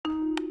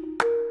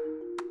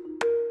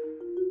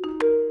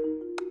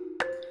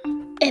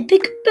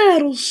Epic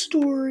battle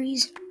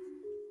stories.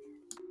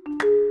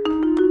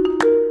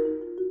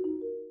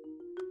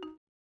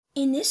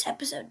 In this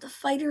episode, the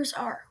fighters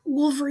are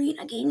Wolverine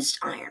against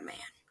Iron Man.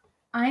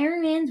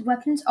 Iron Man's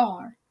weapons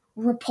are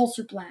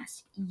repulsor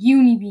blast,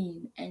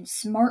 unibeam, and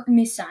smart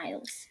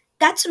missiles.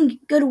 That's some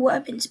good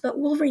weapons, but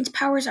Wolverine's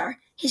powers are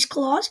his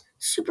claws,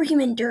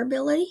 superhuman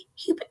durability,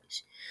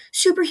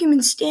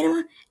 superhuman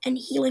stamina, and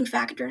healing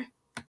factor.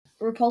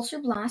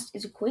 Repulsor blast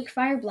is a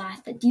quick-fire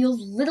blast that deals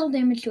little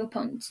damage to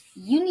opponents.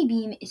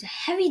 Unibeam is a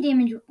heavy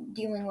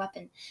damage-dealing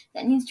weapon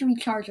that needs to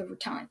recharge over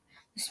time.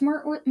 The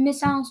smart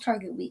missiles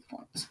target weak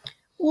points.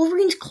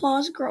 Wolverine's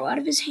claws grow out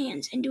of his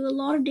hands and do a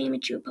lot of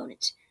damage to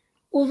opponents.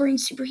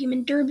 Wolverine's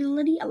superhuman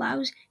durability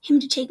allows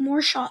him to take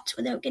more shots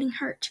without getting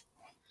hurt.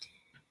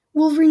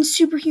 Wolverine's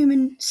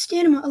superhuman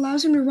stamina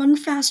allows him to run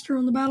faster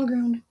on the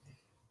battleground.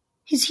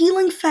 His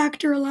healing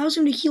factor allows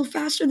him to heal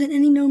faster than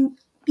any known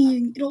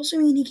being. It also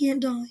means he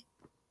can't die.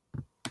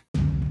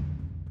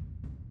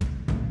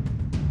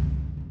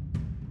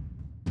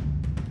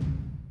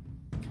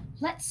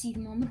 Let's see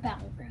them on the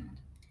battleground.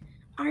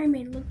 Iron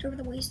Man looked over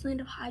the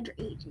wasteland of Hydra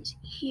agents.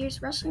 He hears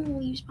rustling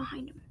leaves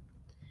behind him.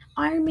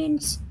 Iron Man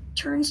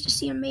turns to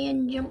see a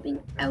man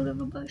jumping out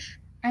of a bush.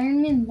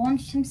 Iron Man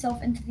launched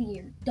himself into the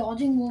air,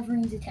 dodging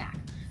Wolverine's attack.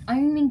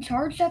 Iron Man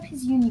charged up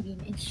his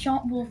unibeam and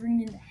shot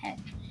Wolverine in the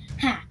head.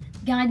 "Ha!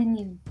 Guy didn't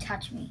even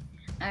touch me,"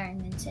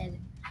 Iron Man said.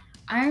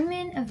 Iron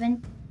Man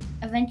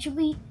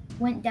eventually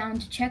went down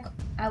to check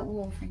out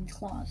Wolverine's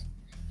claws.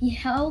 He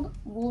held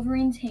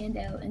Wolverine's hand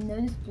out and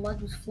noticed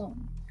blood was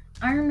flowing.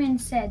 Iron Man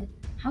said,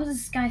 "How is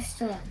this guy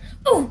still up?"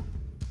 "Oh!"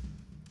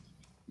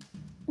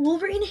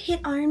 Wolverine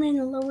hit Iron Man in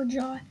the lower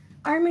jaw.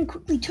 Iron Man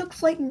quickly took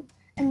flight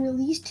and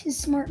released his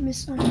smart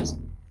missiles.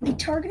 They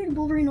targeted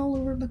Wolverine all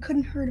over but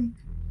couldn't hurt him.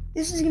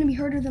 "This is going to be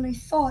harder than I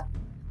thought.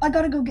 I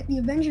gotta go get the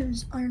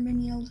Avengers," Iron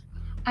Man yelled.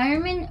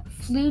 Iron Man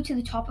flew to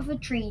the top of a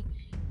tree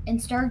and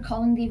started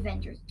calling the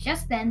Avengers.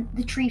 Just then,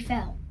 the tree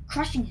fell,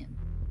 crushing him.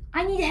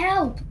 "I need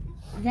help!"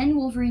 Then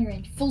Wolverine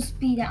ran full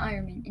speed at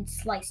Iron Man and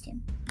sliced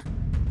him.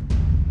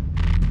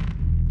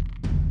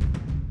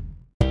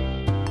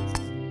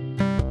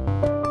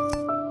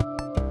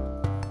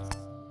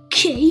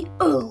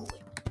 KO.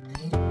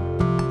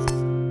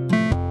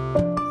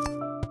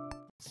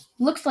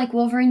 Looks like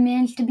Wolverine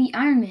managed to beat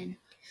Iron Man.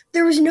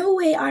 There was no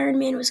way Iron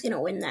Man was going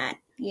to win that.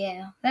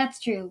 Yeah, that's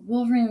true.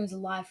 Wolverine was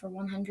alive for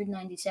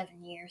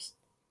 197 years.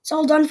 It's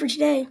all done for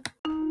today.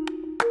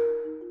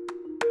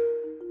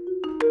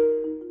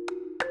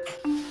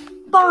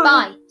 Bye.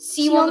 Bye.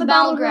 See you on the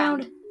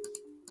battleground.